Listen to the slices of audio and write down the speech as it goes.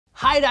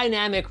high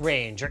dynamic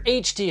range, or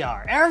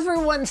HDR.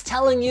 Everyone's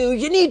telling you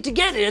you need to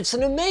get it, it's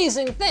an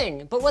amazing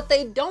thing. But what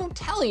they don't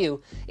tell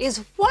you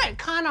is what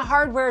kind of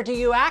hardware do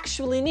you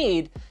actually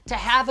need to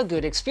have a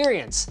good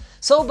experience.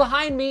 So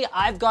behind me,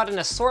 I've got an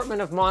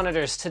assortment of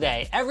monitors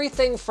today.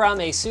 Everything from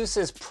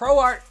ASUS's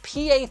ProArt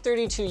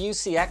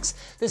PA32UCX.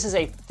 This is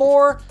a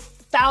 $4,000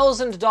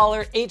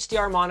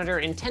 HDR monitor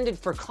intended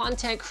for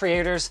content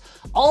creators,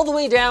 all the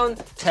way down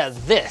to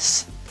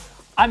this.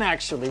 I'm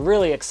actually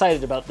really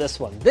excited about this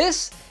one.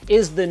 This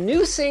is the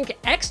Newsync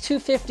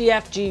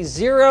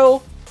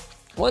X250FG0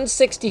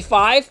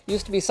 165.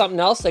 Used to be something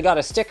else. They got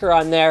a sticker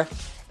on there.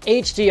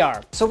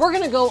 HDR. So we're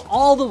gonna go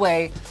all the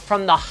way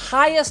from the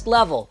highest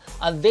level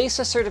of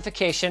VESA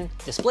certification,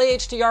 Display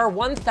HDR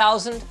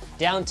 1000,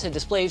 down to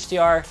Display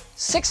HDR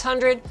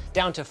 600,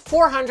 down to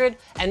 400,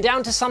 and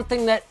down to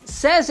something that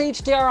says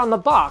HDR on the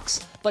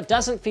box, but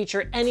doesn't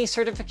feature any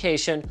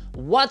certification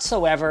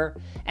whatsoever,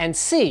 and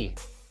see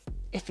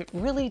if it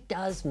really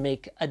does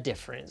make a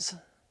difference.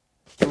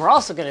 And we're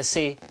also gonna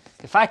see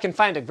if I can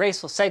find a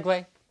graceful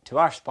segue to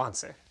our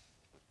sponsor.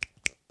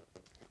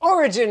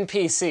 Origin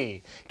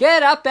PC.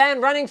 Get up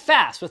and running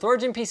fast with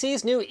Origin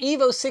PC's new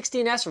Evo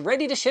 16S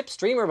ready-to-ship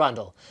streamer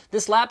bundle.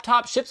 This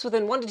laptop ships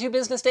within 1 to 2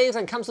 business days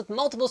and comes with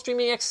multiple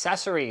streaming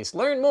accessories.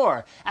 Learn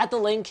more at the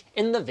link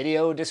in the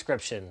video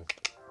description.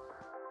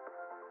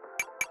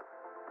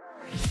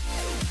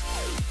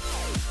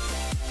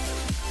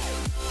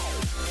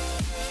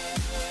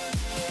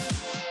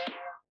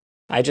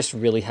 I just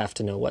really have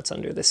to know what's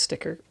under this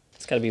sticker.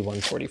 It's gotta be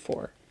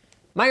 144.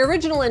 My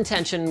original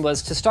intention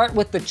was to start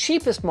with the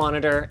cheapest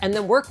monitor and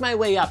then work my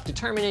way up,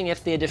 determining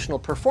if the additional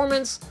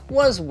performance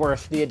was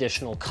worth the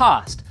additional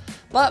cost.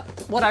 But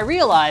what I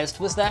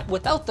realized was that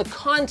without the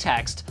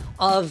context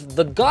of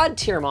the God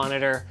tier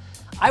monitor,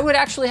 I would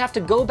actually have to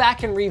go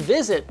back and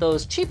revisit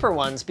those cheaper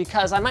ones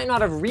because I might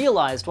not have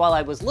realized while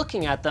I was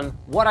looking at them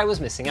what I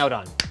was missing out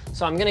on.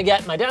 So I'm gonna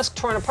get my desk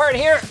torn apart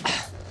here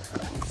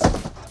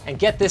and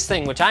get this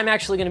thing, which I'm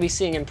actually gonna be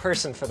seeing in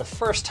person for the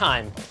first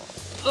time.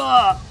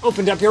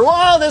 Opened up your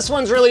wall, this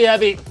one's really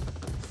heavy.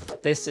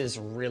 This is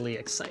really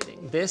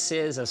exciting. This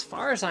is, as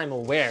far as I'm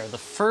aware, the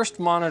first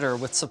monitor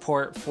with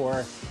support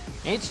for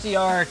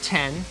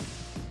HDR10,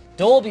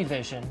 Dolby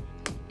Vision,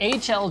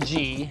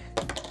 HLG,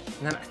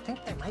 and then I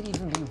think there might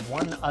even be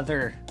one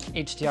other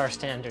HDR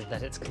standard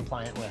that it's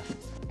compliant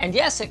with. And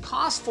yes, it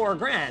costs $4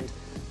 grand,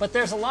 but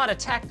there's a lot of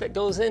tech that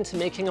goes into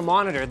making a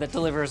monitor that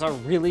delivers a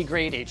really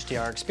great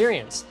HDR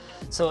experience.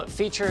 So it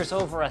features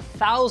over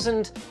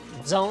 1,000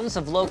 zones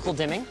of local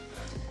dimming.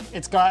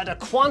 It's got a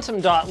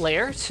quantum dot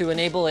layer to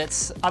enable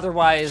its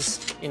otherwise,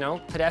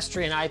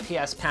 pedestrian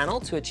IPS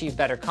panel to achieve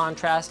better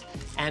contrast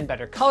and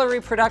better color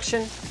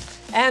reproduction.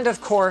 And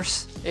of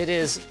course, it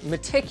is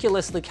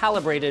meticulously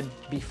calibrated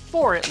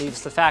before it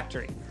leaves the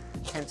factory,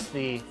 hence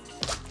the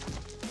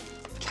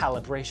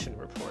calibration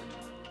report.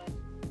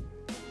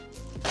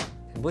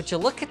 And would you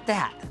look at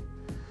that?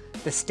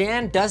 The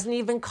stand doesn't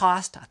even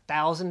cost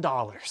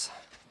 $1,000.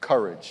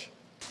 Courage.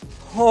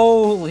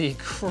 Holy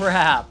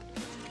crap.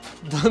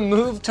 The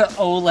move to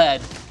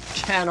OLED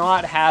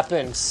cannot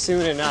happen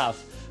soon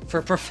enough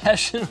for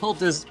professional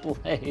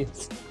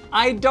displays.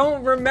 I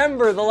don't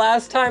remember the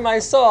last time I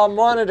saw a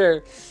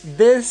monitor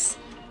this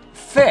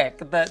thick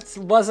that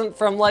wasn't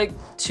from like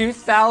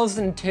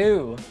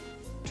 2002.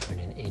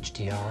 Turning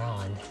HDR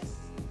on.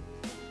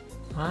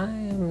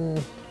 I'm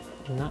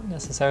not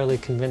necessarily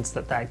convinced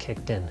that that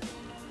kicked in.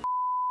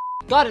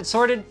 Got it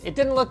sorted. It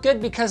didn't look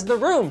good because the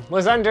room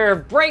was under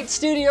bright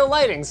studio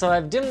lighting, so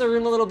I've dimmed the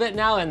room a little bit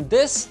now, and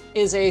this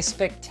is a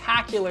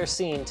spectacular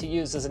scene to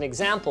use as an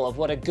example of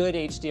what a good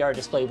HDR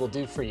display will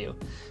do for you.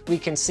 We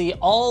can see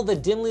all the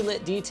dimly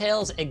lit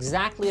details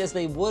exactly as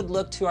they would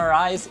look to our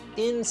eyes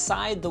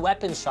inside the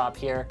weapons shop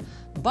here.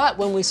 But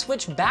when we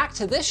switch back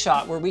to this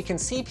shot where we can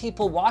see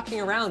people walking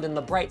around in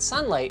the bright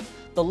sunlight,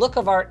 the look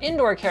of our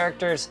indoor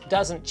characters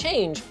doesn't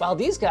change, while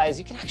these guys,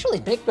 you can actually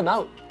make them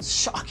out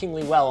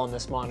shockingly well on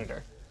this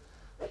monitor.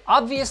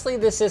 Obviously,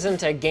 this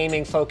isn't a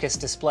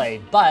gaming-focused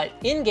display, but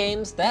in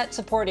games that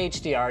support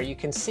HDR, you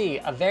can see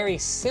a very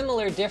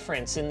similar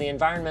difference in the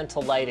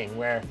environmental lighting,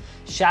 where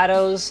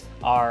shadows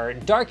are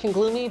dark and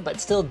gloomy, but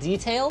still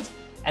detailed,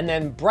 and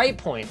then bright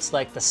points,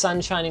 like the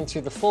sun shining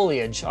through the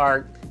foliage,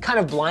 are kind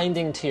of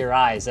blinding to your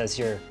eyes as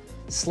you're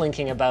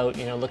slinking about,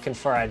 looking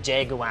for a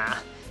jaguar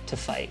to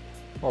fight,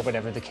 or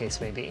whatever the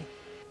case may be.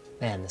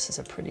 Man, this is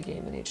a pretty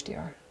game in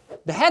HDR.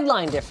 The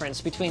headline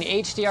difference between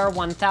HDR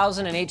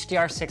 1000 and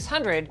HDR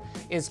 600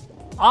 is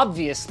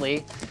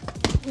obviously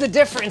the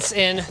difference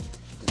in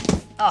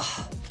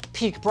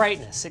peak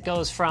brightness. It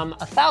goes from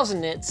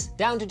 1,000 nits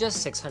down to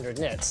just 600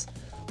 nits.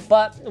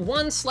 But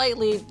one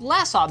slightly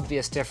less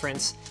obvious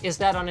difference is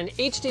that on an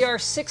HDR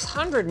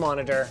 600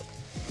 monitor,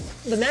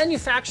 the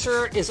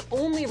manufacturer is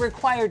only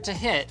required to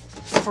hit,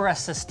 for a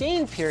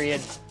sustained period,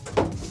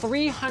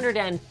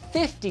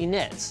 350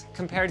 nits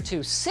compared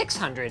to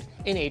 600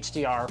 in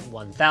HDR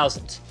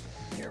 1000.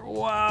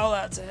 Wow,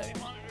 that's a heavy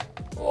monitor.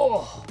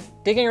 Oh,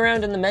 Digging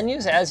around in the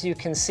menus, as you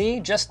can see,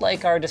 just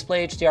like our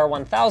Display HDR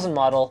 1000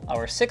 model,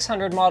 our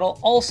 600 model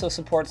also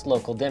supports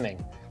local dimming.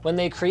 When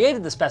they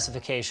created the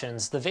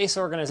specifications, the VASE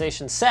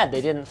organization said they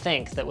didn't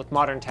think that with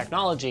modern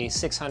technology,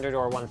 600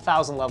 or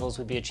 1000 levels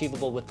would be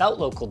achievable without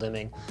local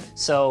dimming.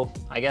 So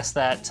I guess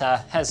that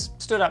has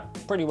stood up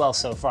pretty well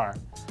so far.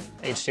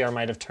 HDR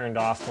might have turned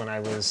off when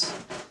I was...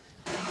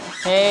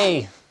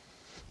 Hey!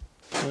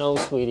 No,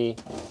 sweetie.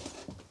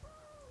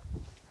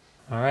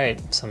 All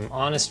right, some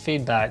honest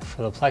feedback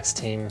for the Plex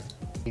team.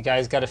 You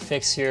guys gotta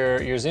fix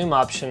your zoom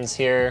options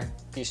here.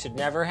 You should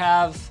never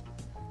have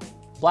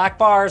black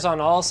bars on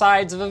all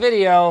sides of a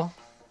video.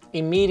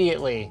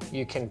 Immediately,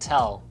 you can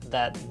tell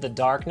that the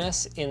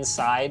darkness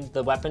inside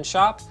the weapon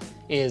shop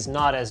is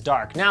not as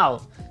dark.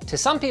 Now, to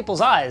some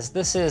people's eyes,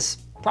 this is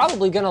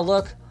probably gonna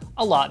look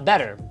a lot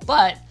better,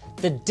 but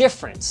the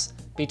difference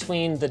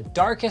between the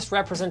darkest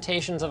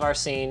representations of our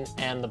scene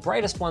and the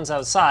brightest ones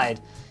outside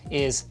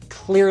is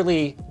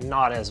clearly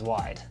not as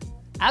wide.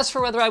 As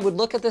for whether I would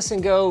look at this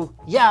and go,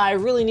 yeah, I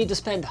really need to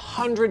spend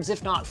hundreds,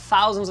 if not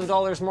thousands of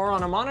dollars more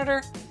on a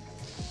monitor,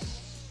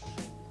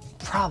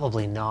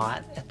 probably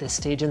not at this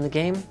stage in the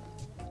game.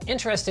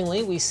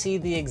 Interestingly, we see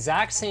the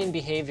exact same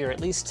behavior, at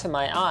least to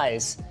my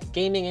eyes,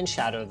 gaming in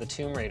Shadow of the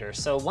Tomb Raider.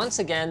 So once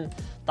again,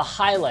 the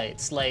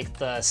highlights, like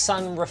the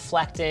sun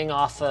reflecting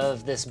off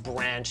of this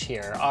branch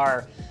here,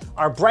 are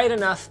bright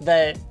enough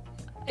that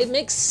it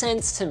makes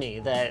sense to me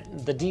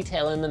that the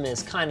detail in them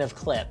is kind of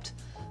clipped.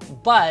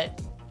 But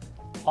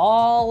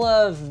all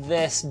of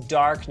this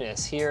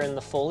darkness here in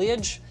the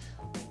foliage,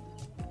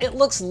 it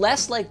looks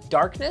less like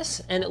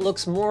darkness and it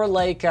looks more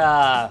like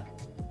a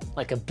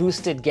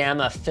boosted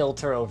gamma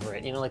filter over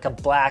it, you know, like a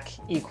black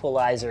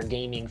equalizer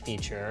gaming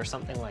feature or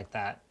something like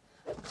that.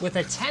 With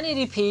a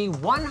 1080p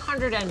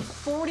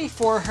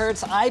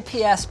 144Hz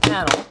IPS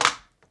panel,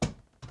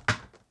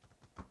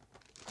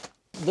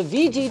 the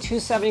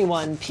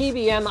VG271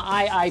 PBM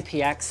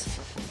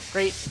IIPX,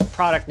 great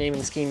product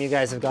naming scheme you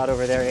guys have got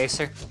over there,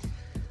 Acer,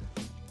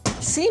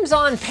 seems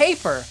on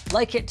paper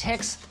like it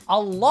ticks a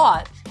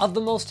lot of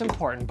the most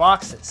important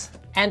boxes.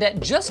 And at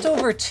just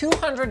over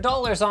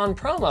 $200 on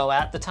promo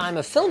at the time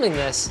of filming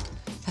this,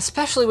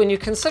 especially when you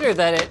consider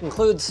that it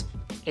includes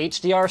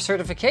HDR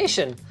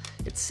certification,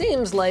 it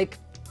seems like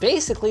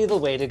basically the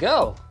way to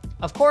go.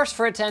 Of course,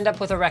 for it to end up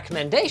with a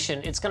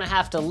recommendation, it's gonna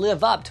have to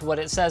live up to what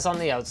it says on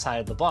the outside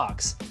of the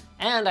box.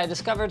 And I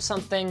discovered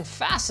something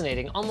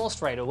fascinating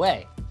almost right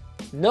away.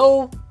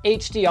 No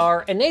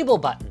HDR enable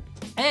button.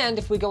 And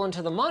if we go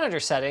into the monitor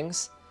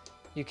settings,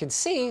 you can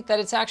see that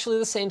it's actually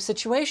the same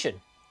situation.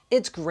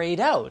 It's grayed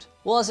out.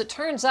 Well, as it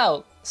turns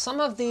out, some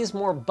of these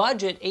more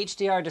budget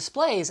HDR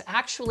displays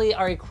actually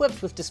are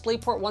equipped with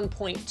DisplayPort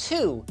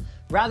 1.2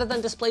 rather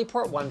than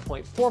DisplayPort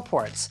 1.4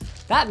 ports.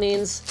 That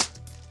means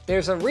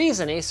there's a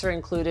reason Acer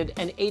included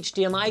an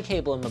HDMI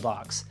cable in the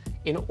box.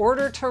 In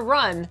order to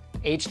run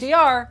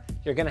HDR,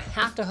 you're gonna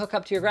have to hook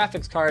up to your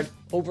graphics card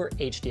over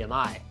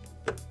HDMI.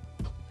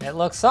 It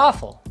looks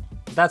awful.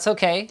 That's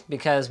okay,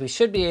 because we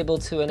should be able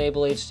to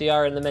enable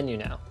HDR in the menu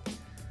now.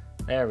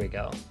 There we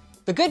go.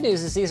 The good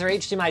news is these are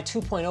HDMI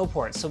 2.0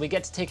 ports, so we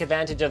get to take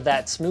advantage of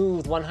that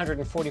smooth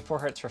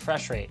 144Hz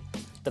refresh rate.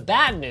 The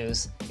bad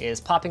news is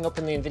popping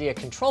open the NVIDIA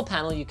control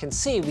panel, you can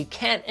see we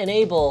can't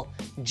enable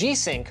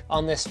G-Sync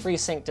on this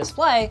FreeSync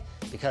display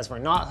because we're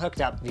not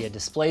hooked up via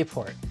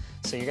DisplayPort.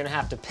 So you're gonna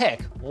have to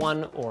pick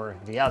one or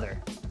the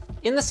other.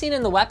 In the scene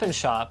in the weapon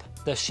shop,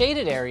 the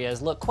shaded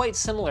areas look quite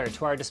similar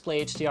to our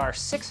Display HDR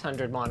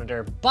 600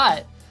 monitor,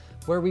 but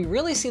where we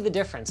really see the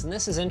difference, and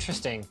this is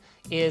interesting,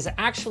 is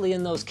actually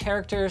in those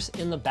characters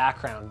in the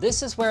background.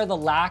 This is where the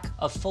lack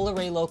of full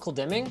array local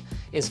dimming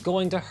is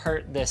going to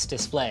hurt this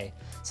display.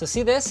 So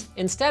see this?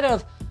 Instead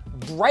of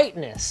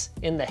brightness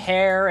in the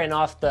hair and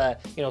off the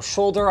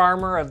shoulder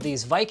armor of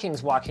these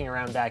Vikings walking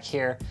around back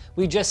here,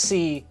 we just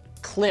see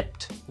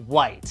clipped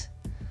white.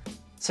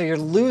 So you're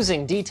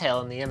losing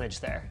detail in the image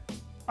there.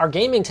 Our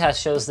gaming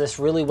test shows this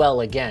really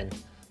well again.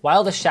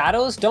 While the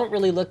shadows don't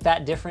really look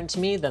that different to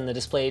me than the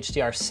Display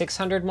HDR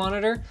 600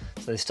 monitor,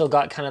 so they still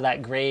got kind of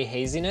that gray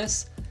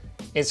haziness,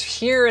 it's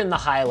here in the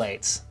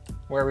highlights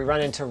where we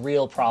run into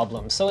real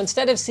problems. So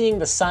instead of seeing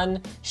the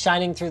sun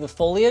shining through the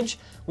foliage,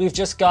 we've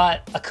just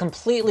got a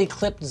completely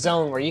clipped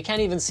zone where you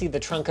can't even see the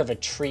trunk of a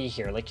tree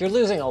here. Like, you're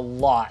losing a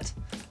lot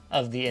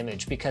of the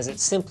image because it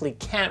simply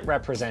can't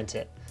represent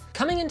it.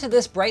 Coming into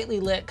this brightly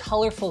lit,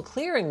 colorful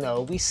clearing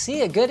though, we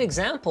see a good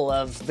example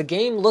of the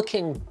game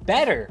looking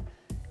better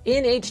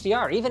in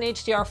HDR, even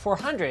HDR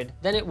 400,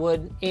 than it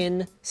would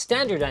in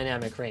standard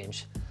dynamic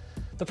range.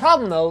 The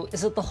problem though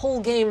is that the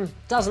whole game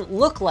doesn't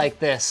look like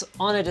this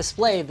on a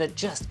display that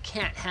just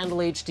can't handle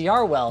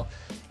HDR well.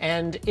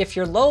 And if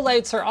your low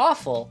lights are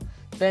awful,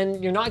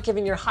 then you're not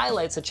giving your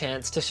highlights a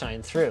chance to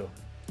shine through.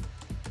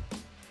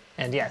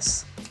 And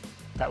yes,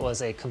 that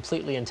was a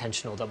completely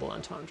intentional double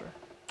entendre.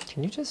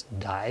 Can you just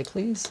die,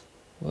 please?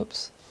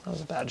 Whoops, that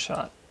was a bad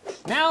shot.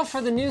 Now for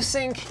the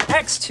Newsync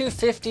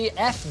X250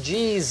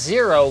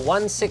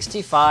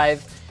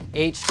 FG0165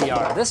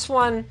 HDR. This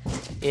one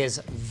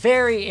is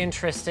very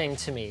interesting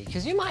to me,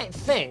 because you might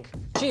think,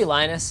 gee,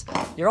 Linus,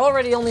 you're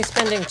already only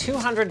spending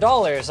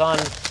 $200 on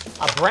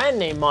a brand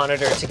name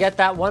monitor to get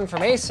that one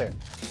from Acer.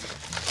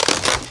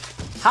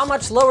 How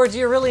much lower do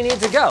you really need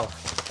to go?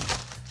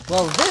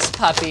 Well, this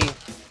puppy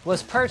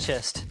was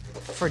purchased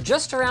for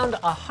just around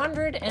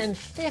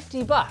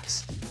 150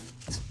 bucks.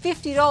 It's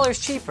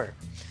 $50 cheaper.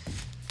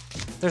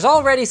 There's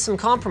already some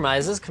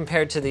compromises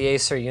compared to the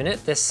Acer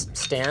unit. This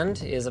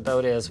stand is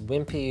about as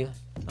wimpy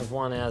of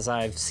one as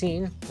I've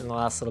seen in the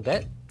last little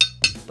bit,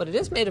 but it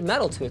is made of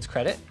metal to its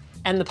credit.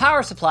 And the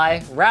power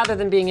supply, rather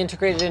than being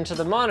integrated into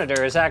the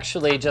monitor, is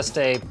actually just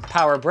a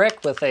power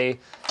brick with a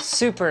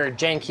super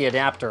janky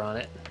adapter on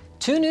it.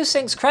 To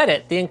Newsync's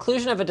credit, the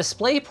inclusion of a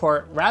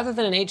DisplayPort rather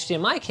than an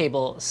HDMI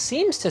cable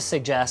seems to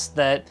suggest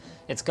that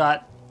it's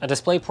got a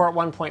DisplayPort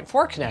 1.4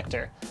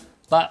 connector,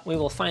 but we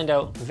will find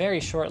out very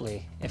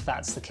shortly if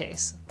that's the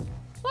case.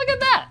 Look at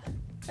that,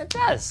 it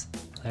does.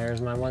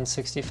 There's my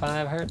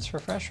 165 hertz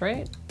refresh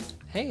rate.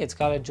 Hey, it's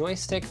got a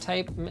joystick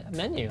type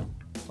menu.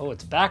 Oh,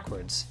 it's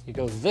backwards. You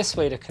go this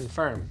way to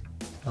confirm.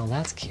 Well,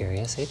 that's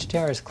curious.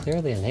 HDR is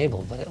clearly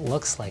enabled, but it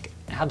looks like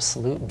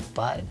absolute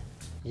bud.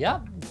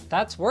 Yep,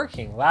 that's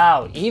working.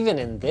 Wow, even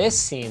in this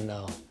scene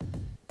though,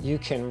 you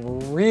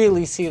can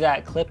really see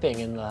that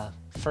clipping in the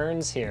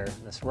ferns here.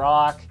 This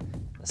rock,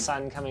 the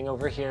sun coming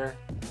over here.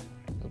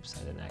 Oops,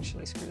 I didn't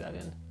actually screw that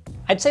in.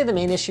 I'd say the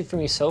main issue for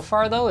me so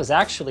far though is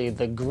actually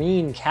the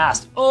green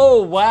cast.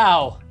 Oh,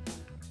 wow.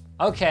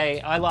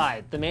 Okay, I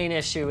lied. The main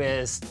issue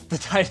is the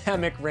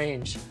dynamic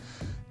range.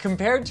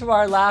 Compared to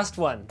our last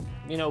one,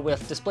 you know,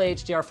 with Display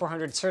HDR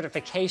 400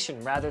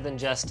 certification rather than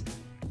just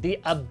the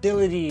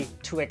ability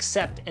to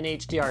accept an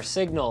HDR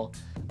signal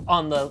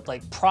on the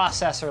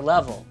processor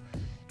level,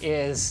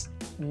 is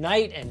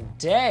night and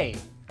day.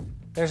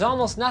 There's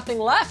almost nothing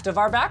left of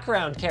our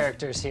background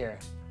characters here.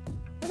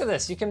 Look at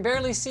this, you can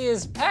barely see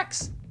his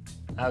pecs.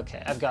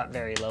 Okay, I've got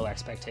very low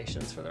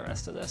expectations for the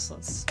rest of this.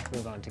 Let's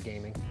move on to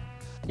gaming.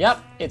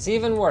 Yep, it's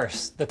even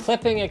worse. The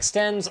clipping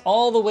extends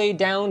all the way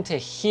down to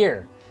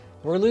here.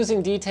 We're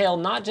losing detail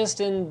not just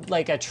in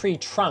like a tree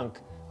trunk.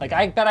 Like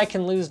I bet I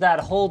can lose that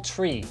whole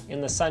tree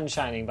in the sun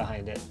shining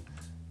behind it.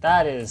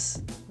 That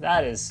is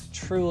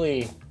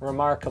truly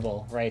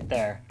remarkable right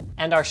there.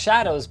 And our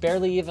shadows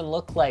barely even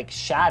look like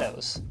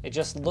shadows. It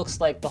just looks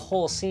like the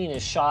whole scene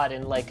is shot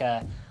in like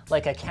a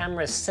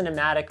camera's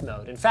cinematic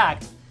mode. In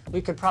fact,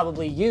 we could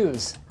probably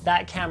use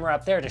that camera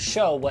up there to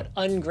show what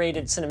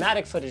ungraded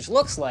cinematic footage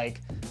looks like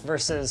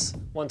versus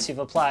once you've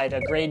applied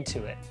a grade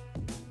to it.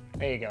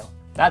 There you go.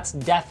 That's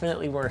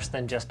definitely worse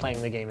than just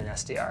playing the game in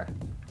SDR.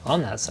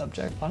 On that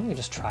subject, why don't we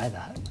just try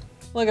that?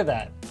 Look at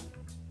that.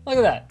 Look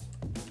at that.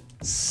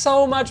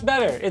 So much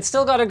better. It's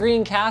still got a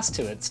green cast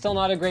to it. It's still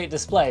not a great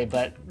display,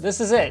 but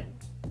this is it.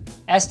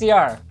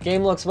 SDR,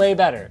 game looks way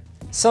better.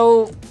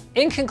 So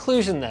in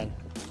conclusion then,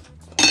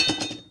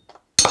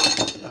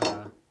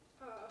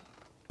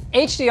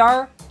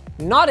 HDR,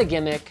 not a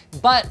gimmick,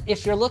 but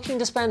if you're looking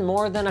to spend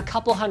more than a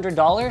couple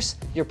 $100s,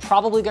 you're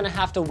probably gonna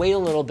have to wait a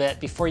little bit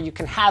before you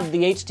can have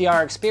the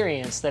HDR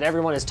experience that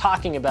everyone is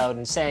talking about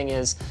and saying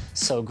is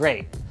so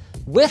great.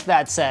 With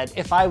that said,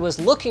 if I was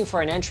looking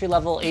for an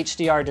entry-level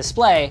HDR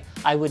display,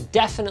 I would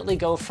definitely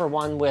go for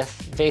one with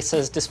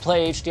VESA's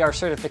Display HDR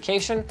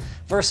certification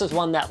versus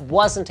one that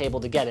wasn't able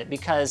to get it,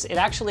 because it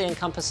actually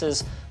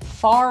encompasses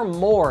far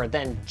more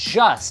than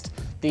just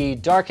the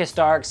darkest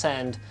darks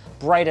and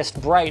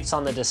brightest brights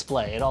on the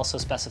display. It also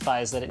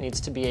specifies that it needs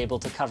to be able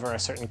to cover a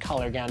certain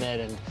color gamut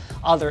and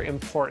other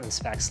important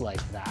specs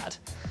like that.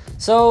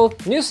 So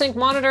Newsync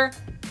monitor,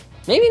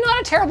 maybe not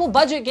a terrible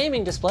budget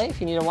gaming display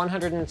if you need a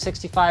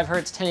 165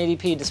 Hz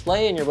 1080p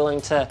display and you're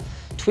willing to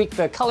tweak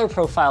the color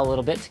profile a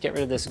little bit to get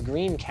rid of this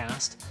green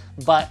cast,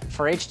 but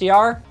for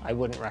HDR, I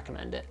wouldn't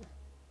recommend it.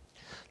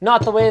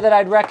 Not the way that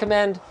I'd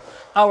recommend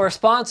our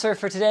sponsor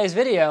for today's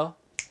video,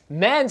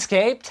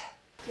 Manscaped.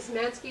 Does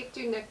Manscaped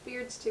do neck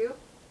beards too?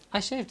 I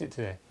shaved it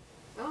today.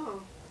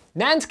 Oh.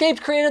 Manscaped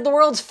created the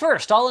world's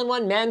first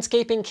all-in-one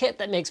manscaping kit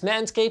that makes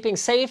manscaping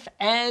safe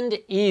and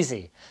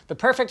easy. The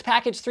Perfect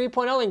Package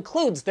 3.0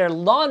 includes their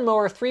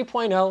Lawnmower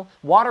 3.0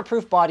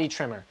 waterproof body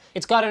trimmer.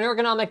 It's got an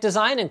ergonomic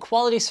design and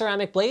quality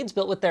ceramic blades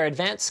built with their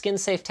advanced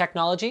skin-safe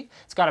technology.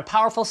 It's got a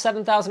powerful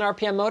 7,000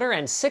 RPM motor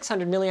and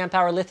 600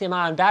 mAh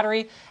lithium-ion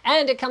battery,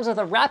 and it comes with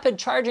a rapid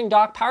charging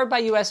dock powered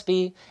by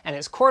USB, and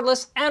it's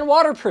cordless and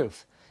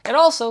waterproof. It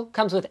also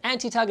comes with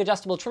anti-tug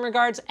adjustable trimmer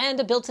guards and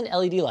a built-in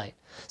LED light.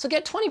 So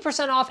get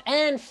 20% off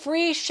and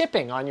free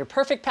shipping on your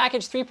Perfect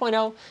Package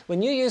 3.0 when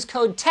you use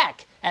code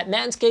TECH at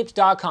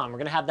manscaped.com. We're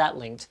gonna have that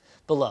linked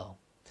below.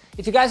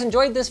 If you guys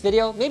enjoyed this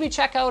video, maybe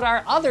check out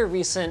our other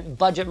recent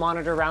budget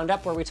monitor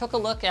roundup where we took a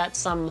look at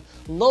some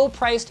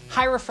low-priced,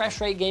 high refresh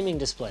rate gaming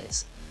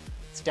displays.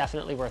 It's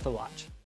definitely worth a watch.